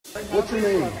What's your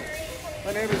name?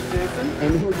 My name is Jason.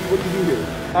 And what do you do here?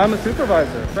 I'm a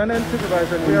supervisor, front-end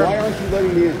supervisor. And why aren't you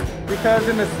letting me in? Because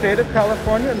in the state of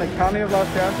California and the county of Los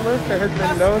Angeles, there has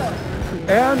been no,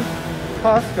 and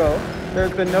Costco,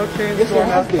 there's been no change to our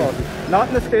mask policy. Not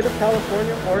in the state of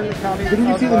California or in the county of Los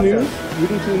Angeles. Didn't you see the news? You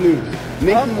didn't see the news.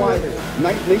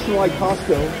 Nationwide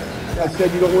Costco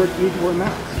said you don't need to wear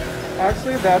masks.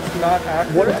 Actually, that's not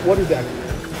accurate. What is accurate?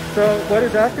 So what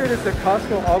is accurate is that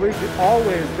Costco always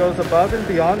goes above and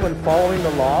beyond when following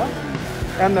the law.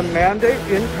 And the mandate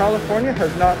in California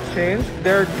has not changed.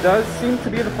 There does seem to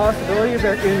be the possibility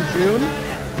that in June,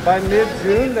 by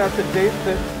mid-June, that's a date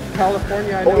that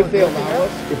California, I know, if they allow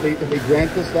us, if they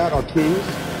grant us that, our kings,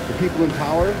 the people in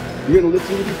power, you're going to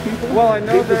listen to these people? Well, I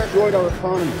know they've destroyed our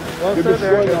economy. Well, they're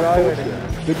destroying our culture.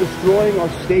 They're destroying our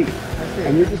state.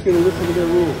 And you're just going to listen to their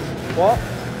rules. Well,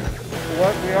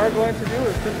 what we are going to do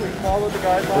is simply follow the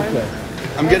guidelines.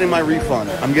 Okay. I'm getting my refund.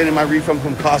 I'm getting my refund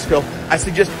from Costco. I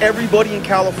suggest everybody in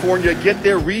California get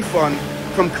their refund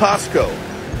from Costco.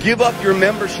 Give up your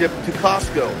membership to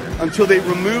Costco until they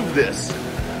remove this.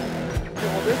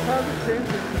 Well, this hasn't changed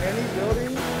in any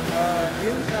building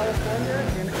in California,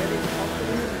 in any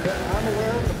company that I'm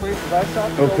aware of, the places I shop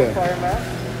don't require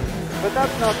masks. But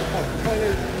that's not the point. The point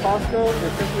is Costco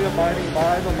is simply abiding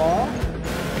by the law,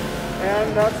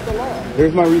 and that's the law.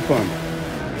 There's my refund.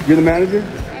 You're the manager?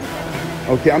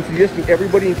 Okay, I'm suggesting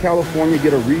everybody in California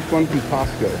get a refund from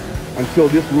Costco until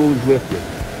this rule is lifted.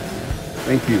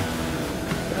 Thank you.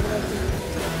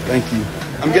 Thank you.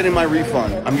 I'm getting my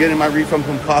refund. I'm getting my refund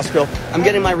from Costco. I'm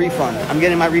getting my refund. I'm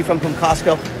getting my refund from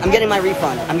Costco. I'm getting my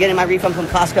refund. I'm getting my refund from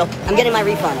Costco. I'm getting my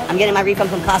refund. I'm getting my refund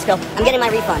from Costco. I'm getting my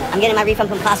refund. I'm getting my refund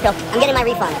from Costco. I'm getting my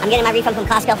refund. I'm getting my refund from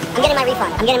Costco. I'm getting my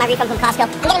refund. I'm getting my refund from Costco.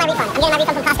 I'm getting my refund. I'm getting my refund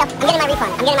from Costco. I'm getting my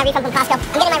refund. I'm getting my refund from Costco.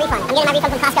 I'm getting my refund. I'm getting my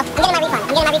refund from Costco. I'm getting my refund.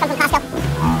 I'm getting my refund from Costco.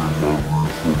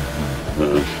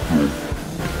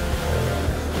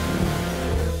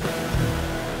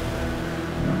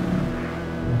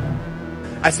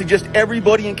 I suggest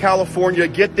everybody in California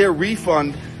get their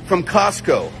refund from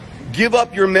Costco. Give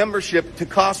up your membership to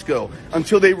Costco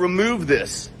until they remove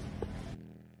this.